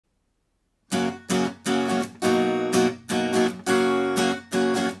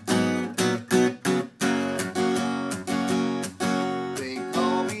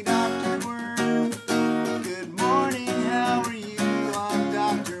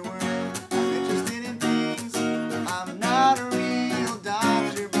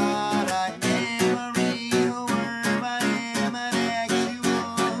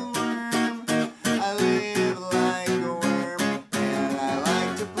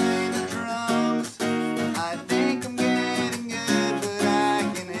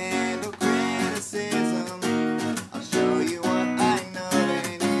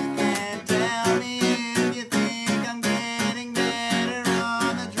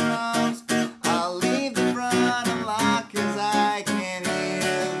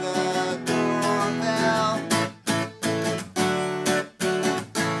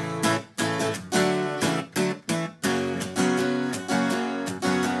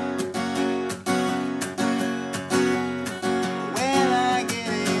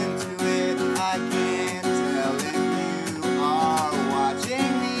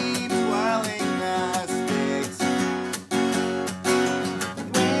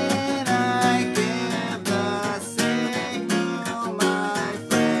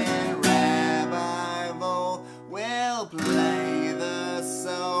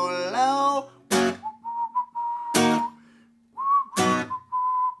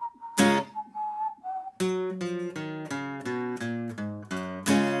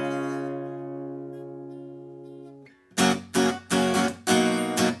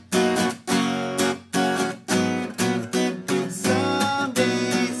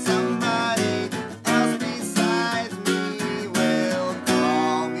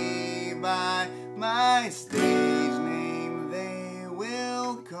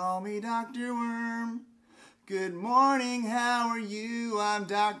Good morning, how are you? I'm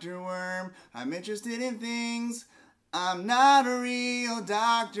Dr. Worm. I'm interested in things. I'm not a real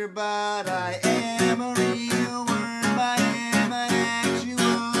doctor, but I am a real worm. I am an actual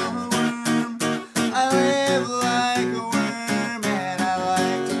worm. I live like a worm and I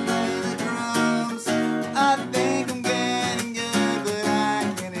like to play the drums. I think I'm getting good, but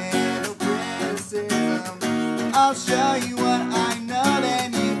I can handle criticism. I'll show you